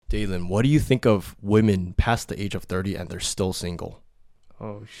Dalen, what do you think of women past the age of 30 and they're still single?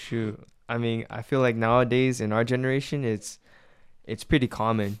 Oh shoot. I mean, I feel like nowadays in our generation it's pretty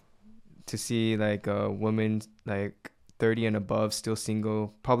common to see like women like 30 and above still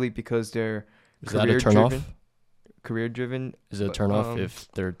single, probably because they're Is that a career turn driven. off? Career driven. Is it a But, turn off if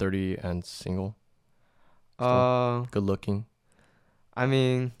they're 30 and single? Still uh good looking? I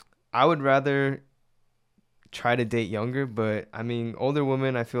mean, I would rather try to date younger, but I mean, older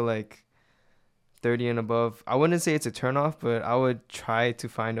women, I feel like 30 and above, I wouldn't say it's a turn off, but I would try to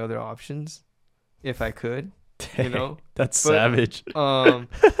find other options if I could, you know? That's But, savage. Um,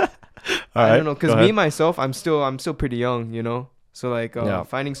 All I right, don't know, go cuz me ahead. myself, I'm still pretty young, you know? So like Yeah.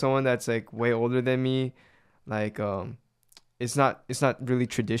 finding someone that's like way older than me, like it's not really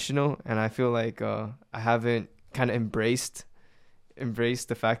traditional, and I feel like I haven't kind of embraced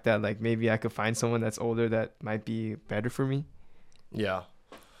the fact that like maybe I could find someone that's older that might be better for me. Yeah.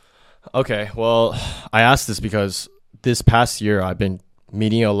 Okay, well, I asked this because this past year I've been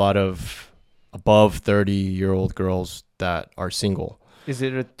meeting a lot of above 30-year-old girls that are single. Is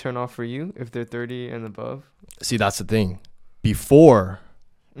it a turn off for you if they're 30 and above? See, that's the thing. Before,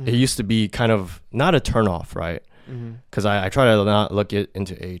 it Mhm. used to be kind of not a turn off, right? Mhm. Because I try to not look it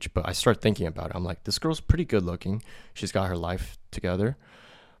into age, but I start thinking about it. I'm like, this girl's pretty good looking. She's got her life together,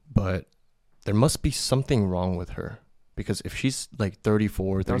 but there must be something wrong with her. Because if she's like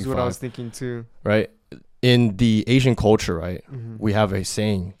 34, That was what I was 35, thinking too. right? In the Asian culture, right, Mhm. we have a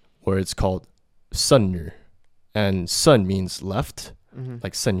saying where it's called 孙女, and 孙 means left, Mhm.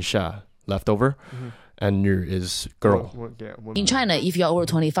 like 剩下, leftover, Mhm. and 女 is girl. Yeah, In China, if you are over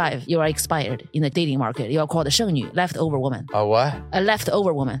 25, you are expired in the dating market. You are called a 剩女, leftover woman. A what? A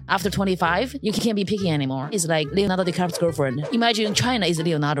leftover woman. After 25, you can't be picky anymore. It's like Leonardo DiCaprio's girlfriend. Imagine China is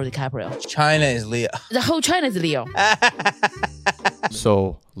Leonardo DiCaprio. China is Leo. The whole China is Leo.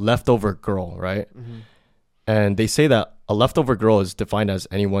 So leftover girl, right? Mhm. And they say that a leftover girl is defined as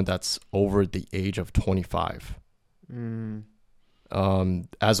anyone that's over the age of 25. Mm.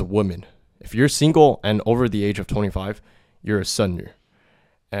 As a woman, if you're single and over the age of 25, you're a 孙女.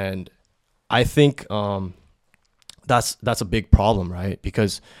 And I think that's a big problem, right?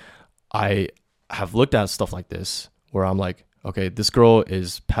 Because I have looked at stuff like this where I'm like, okay, this girl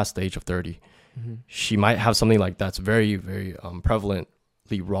is past the age of 30. Mhm. She might have something like that's very, very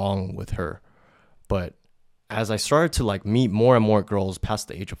prevalently wrong with her. But as I started to like meet more and more girls past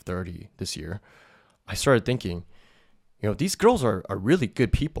the age of 30 this year, I started thinking, you know, these girls are really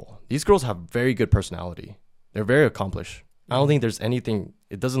good people. These girls have very good personality. They're very accomplished. I don't think there's anything,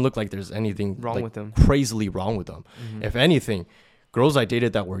 it doesn't look like there's anything Wrong like with them. crazily wrong with them. Mhm. If anything, girls I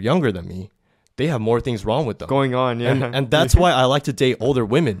dated that were younger than me, they have more things wrong with them. Going on, yeah. And that's why I like to date older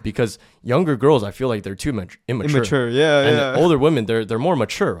women, because younger girls, I feel like they're too much immature. Immature, yeah, And yeah. older women, they're more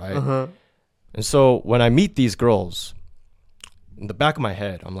mature, right? Uh-huh. And so when I meet these girls, in the back of my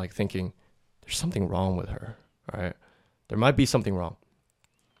head, I'm like thinking, there's something wrong with her, right? There might be something wrong.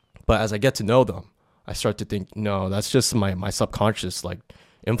 But as I get to know them, I start to think, no, that's just my subconscious like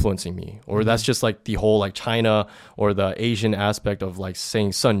influencing me. Or that's just like the whole like China or the Asian aspect of like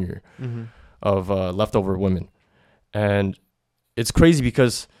saying 孙女, Mhm. of leftover women. And it's crazy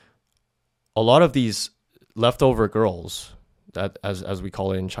because a lot of these leftover girls, that as we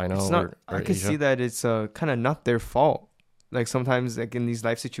call it in China, It's or, not. or I could Asia, see that it's kind of not their fault. Like sometimes, like in these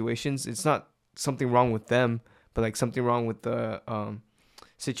life situations, it's not something wrong with them, but like something wrong with the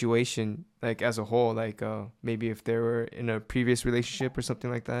situation, like as a whole. Like maybe if they were in a previous relationship or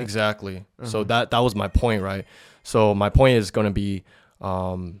something like that. Exactly. So Uh-huh. that was my point, right? So my point is going to be,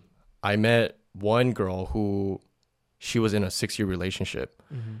 I met one girl who, she was in a 6-year relationship,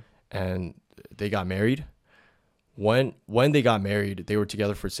 Mhm. and they got married. When they got married, they were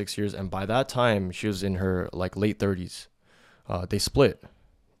together for 6 years, and by that time she was in her like late 30s. They split.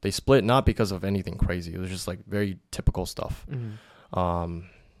 They split not because of anything crazy. It was just like very typical stuff. Mhm.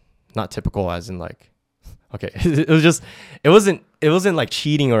 Not typical as in like, okay, it was just, it wasn't like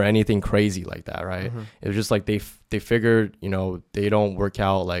cheating or anything crazy like that, right? Mhm. It was just like they figured, you know, they don't work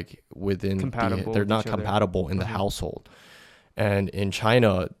out like within Compatible they're with not each other. compatible in the Mhm. household. And in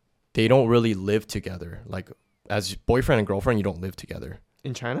China, they don't really live together. Like as boyfriend and girlfriend, you don't live together.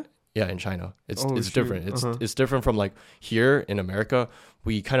 In China? Yeah, in China, it's Oh, shoot. different. Uh-huh. It's different from like here in America.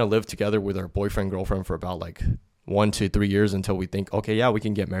 We kind of live together with our boyfriend girlfriend for about like 1 to 3 years until we think, okay, yeah, we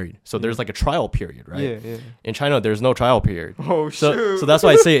can get married. So there's like a trial period, right? Yeah, yeah. In China, there's no trial period. Oh So shoot. so that's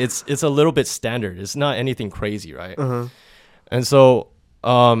why I say it's a little bit standard. It's not anything crazy, right? Uh-huh. And so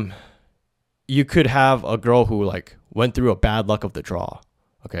you could have a girl who like went through a bad luck of the draw.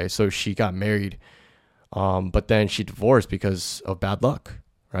 Okay, so she got married, but then she divorced because of bad luck,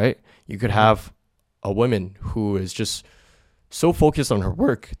 right? You could have a woman who is just so focused on her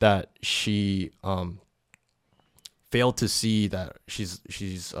work that she failed to see that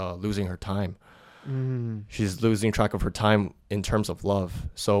she's losing her time. She's losing track of her time in terms of love.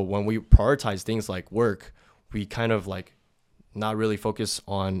 So when we prioritize things like work, we kind of like not really focus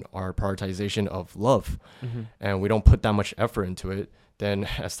on our prioritization of love, and we don't put that much effort into it. Then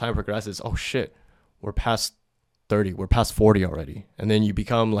as time progresses, oh shit, we're past 30, we're past 40 already, and then you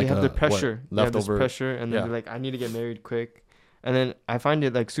become like they have the pressure, leftover. they have this pressure, and then they're like, I need to get married quick. And then I find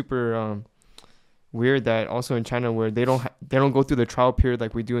it like super weird that also in China where they don't go through the trial period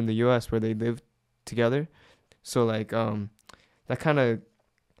like we do in the US where they live together. So like that kind of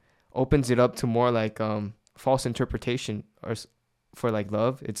opens it up to more like false interpretation or for like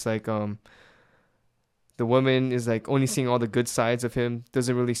love. It's like the woman is like only seeing all the good sides of him,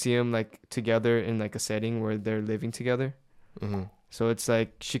 doesn't really see him like together in like a setting where they're living together. So it's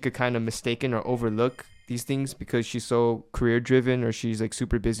like she could kind of mistaken or overlook these things because she's so career driven or she's like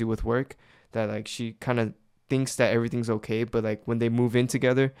super busy with work that like she kind of thinks that everything's okay, but like when they move in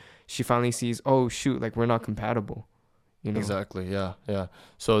together, she finally sees, oh shoot, like we're not compatible. You know? Exactly. Yeah.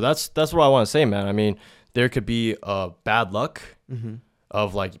 So that's what I want to say, man. I mean, there could be bad luck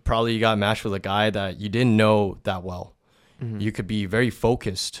of like probably you got matched with a guy that you didn't know that well. You could be very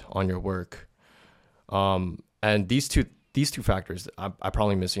focused on your work, and these two factors. I'm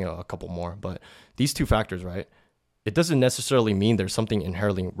probably missing a couple more, but these two factors, right? It doesn't necessarily mean there's something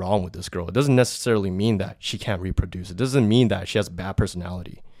inherently wrong with this girl. It doesn't necessarily mean that she can't reproduce. It doesn't mean that she has a bad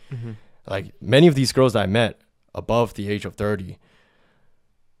personality. Like many of these girls that I met above the age of 30,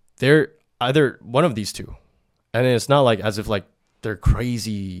 they're either one of these two. And it's not like as if like they're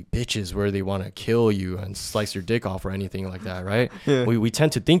crazy bitches where they want to kill you and slice your dick off or anything like that, right? Yeah. We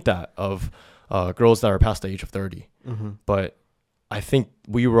tend to think that of girls that are past the age of 30. But I think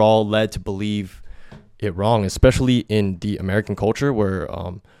we were all led to believe it wrong, especially in the American culture where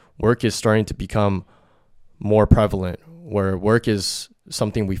work is starting to become more prevalent, where work is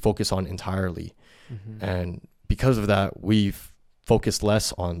something we focus on entirely. And because of that, we've focused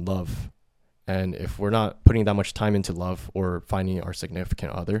less on love. And if we're not putting that much time into love or finding our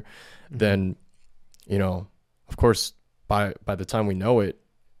significant other, then, you know, of course, by the time we know it,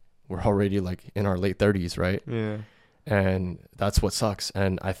 we're already like in our late 30s, right? Yeah. And that's what sucks.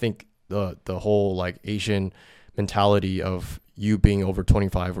 And I think the whole like Asian mentality of you being over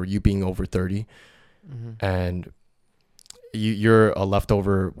 25 or you being over 30 and you're a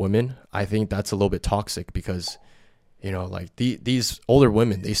leftover woman, I think that's a little bit toxic because, you know, like these older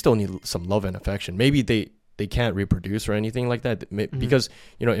women, they still need some love and affection. Maybe they can't reproduce or anything like that because,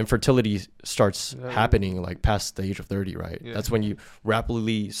 you know, infertility starts happening like past the age of 30, right? Yeah. That's when you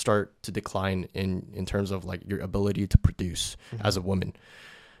rapidly start to decline in terms of like your ability to produce as a woman.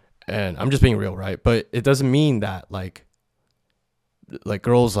 And I'm just being real, right? But it doesn't mean that like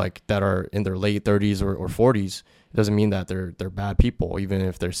girls like that are in their late 30s or 40s, it doesn't mean that they're bad people, even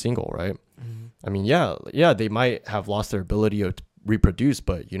if they're single, right? I mean, yeah, they might have lost their ability to reproduce,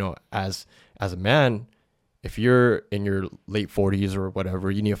 but you know, as a man, if you're in your late 40s or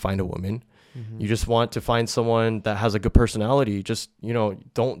whatever, you need to find a woman. You just want to find someone that has a good personality. Just, you know,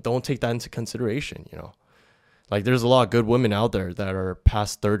 don't take that into consideration, you know. Like there's a lot of good women out there that are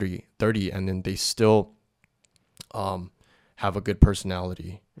past 30 and then they still have a good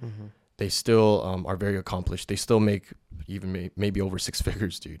personality. They still are very accomplished. They still make even maybe over 6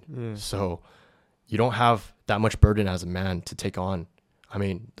 figures, dude. Yeah. So you don't have that much burden as a man to take on. I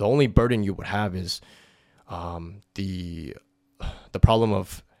mean, the only burden you would have is the problem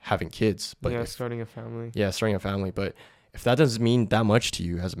of having kids. But starting a family. Yeah, starting a family. But if that doesn't mean that much to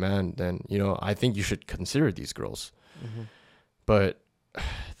you as a man, then, you know, I think you should consider these girls. But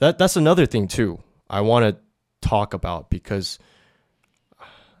that's another thing too I want to talk about because,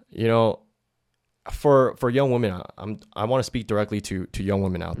 you know, for young women, I want to speak directly to young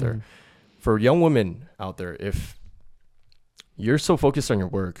women out there. For young women out there, if you're so focused on your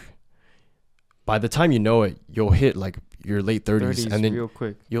work, by the time you know it, you'll hit like your late 30s and then real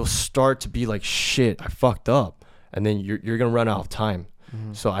quick. You'll start to be like, shit, I fucked up. And then you're going to run out of time.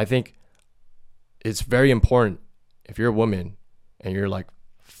 So I think it's very important if you're a woman and you're like,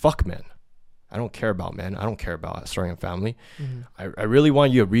 fuck, man, I don't care about men. I don't care about starting a family. I really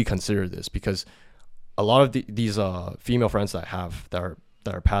want you to reconsider this because a lot of these female friends that I have that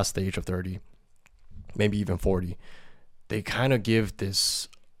are past the age of 30, maybe even 40, they kind of give this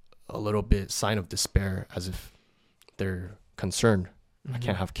a little bit sign of despair as if they're concerned. I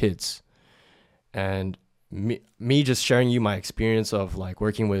can't have kids. And me just sharing you my experience of like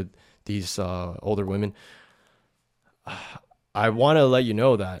working with these older women, I want to let you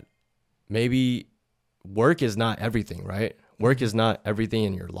know that maybe work is not everything, right? Work is not everything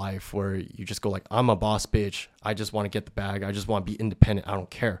in your life where you just go like, I'm a boss bitch. I just want to get the bag. I just want to be independent. I don't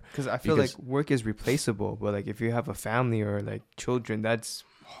care. Because I feel like work is replaceable, but like if you have a family or like children, that's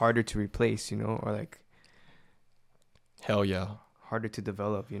harder to replace, you know, or like hell yeah, harder to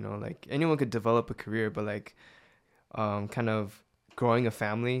develop, you know. Like anyone could develop a career, but like kind of growing a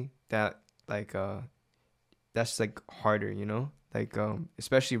family that like that's like harder, you know, like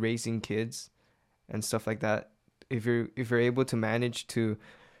especially raising kids and stuff like that. If you're able to manage to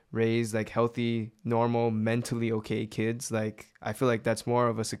raise like healthy, normal, mentally okay kids, like I feel like that's more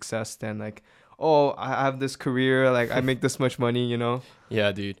of a success than like, oh, I have this career, like I make this much money, you know.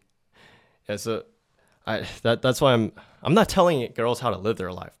 Yeah, dude. Yeah, so that's why I'm not telling girls how to live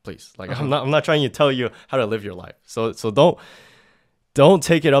their life, please. Like I'm not trying to tell you how to live your life. So don't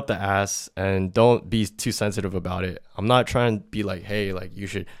take it up the ass and don't be too sensitive about it. I'm not trying to be like, hey, like you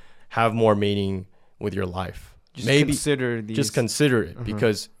should have more meaning with your life. Just consider it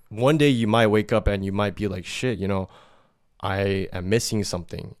because one day you might wake up and you might be like, shit, you know, I am missing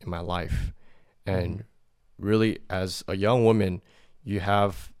something in my life. And really, as a young woman, you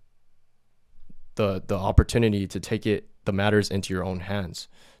have the opportunity to take the matters into your own hands.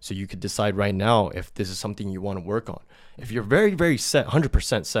 So you could decide right now if this is something you want to work on. If you're very, very set,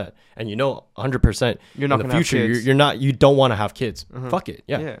 100% set, and you know 100% you're not in the future, you don't want to have kids. Fuck it.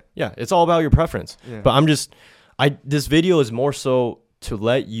 Yeah. It's all about your preference. Yeah. But this video is more so to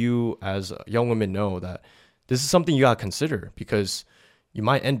let you as young women know that this is something you got to consider, because you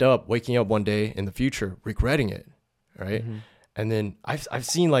might end up waking up one day in the future regretting it, right? And then I've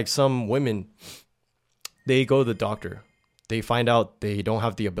seen like some women, they go to the doctor, they find out they don't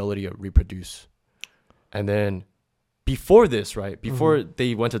have the ability to reproduce, and then before this, right, before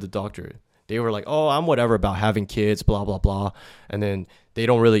they went to the doctor, they were like, oh, I'm whatever about having kids, blah blah blah, and then they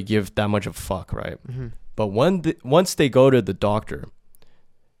don't really give that much of a fuck, right? But once they go to the doctor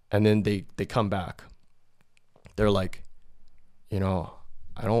and then they come back, they're like, you know,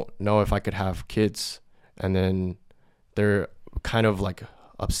 I don't know if I could have kids. And then they're kind of like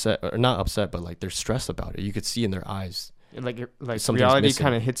upset, or not upset, but like they're stressed about it. You could see in their eyes. And like reality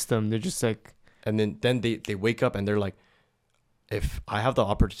kind of hits them. They're just like. And then they wake up and they're like, if I have the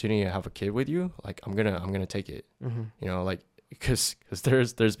opportunity to have a kid with you, like I'm gonna take it. You know, like because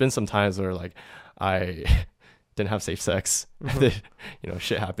there's been some times where like I didn't have safe sex, and then, you know,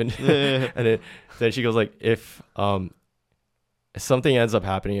 shit happened. And then she goes like, if something ends up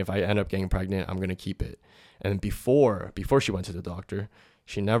happening, if I end up getting pregnant, I'm gonna keep it. And before she went to the doctor,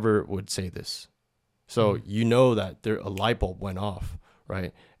 she never would say this. So you know that a light bulb went off,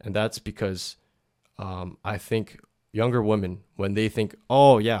 right? And that's because I think younger women, when they think,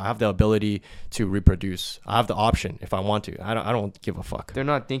 oh yeah, I have the ability to reproduce, I have the option if I want to, I don't give a fuck. They're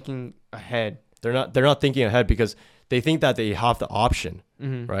not thinking ahead. They're not thinking ahead because they think that they have the option,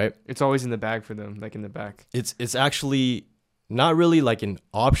 right? It's always in the bag for them, like in the back. It's actually not really like an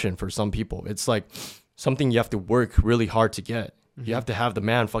option for some people. It's like something you have to work really hard to get. You have to have the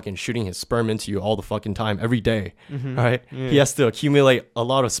man fucking shooting his sperm into you all the fucking time, every day, right? Yeah. He has to accumulate a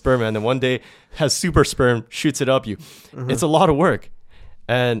lot of sperm, and then one day has super sperm, shoots it up you. It's a lot of work,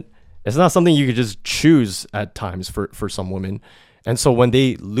 and it's not something you could just choose at times for some women. And so when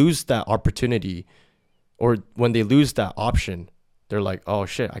they lose that opportunity, or when they lose that option, they're like, oh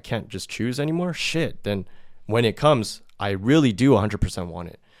shit, I can't just choose anymore. Shit. Then when it comes, I really do 100% want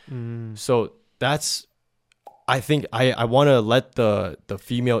it. So that's, I think I want to let the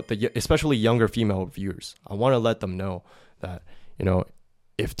female, especially younger female viewers, I want to let them know that, you know,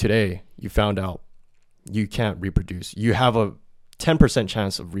 if today you found out you can't reproduce, you have a 10%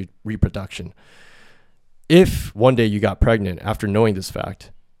 chance of reproduction. If one day you got pregnant after knowing this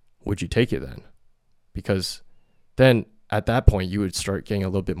fact, would you take it then? Because then at that point you would start getting a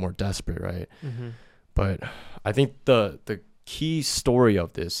little bit more desperate, right? But I think the key story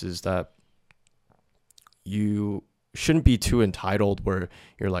of this is that you shouldn't be too entitled where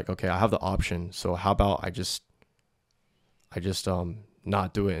you're like, okay, I have the option, so how about I just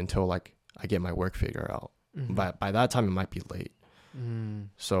not do it until like I get my work figured out. But by that time it might be late.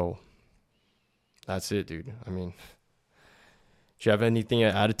 So that's it, dude. I mean, do you have anything to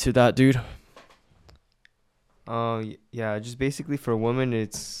add to that, dude? Yeah, just basically for women,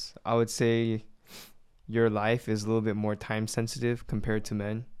 I would say your life is a little bit more time sensitive compared to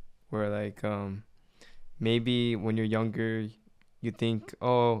men, where like maybe when you're younger you think,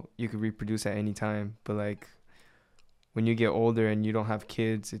 oh, you could reproduce at any time, but like when you get older and you don't have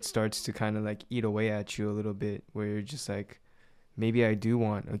kids, it starts to kind of like eat away at you a little bit, where you're just like, maybe I do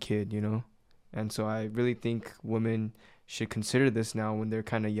want a kid, you know? And so I really think women should consider this now when they're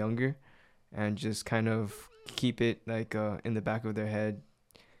kind of younger, and just kind of keep it like in the back of their head,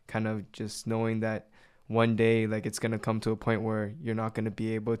 kind of just knowing that one day like it's gonna come to a point where you're not gonna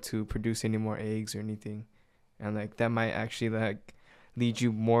be able to produce any more eggs or anything, and like that might actually like lead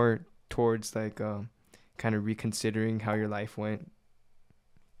you more towards like kind of reconsidering how your life went.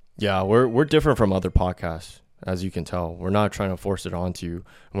 Yeah, we're different from other podcasts, as you can tell. We're not trying to force it onto you.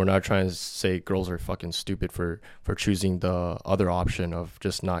 We're not trying to say girls are fucking stupid for choosing the other option of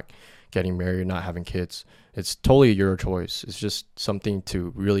just not getting married, not having kids. It's totally your choice. It's just something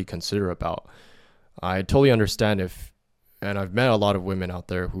to really consider about. I totally understand and I've met a lot of women out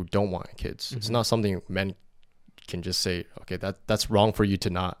there who don't want kids. Mm-hmm. It's not something men can just say, okay, that's wrong for you to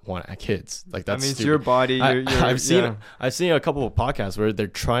not want kids. Like, that's, I mean, it's your body. I've seen a couple of podcasts where they're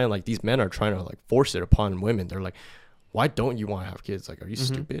trying, like, these men are trying to like force it upon women. They're like, why don't you want to have kids? Like, are you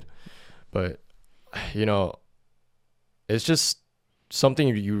stupid? But it's just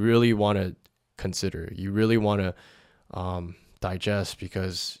something you really want to consider. You really want to digest,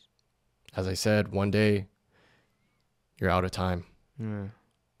 because as I said, one day you're out of time. Yeah.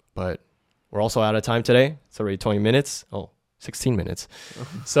 But we're also out of time today. It's already 20 minutes. 16 minutes.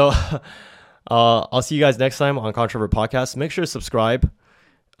 So I'll see you guys next time on Controvert Podcast. Make sure to subscribe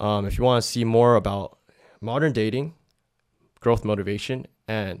if you want to see more about modern dating, growth motivation,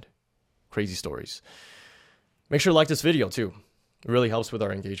 and crazy stories. Make sure to like this video too. It really helps with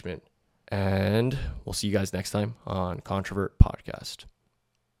our engagement. And we'll see you guys next time on Controvert Podcast.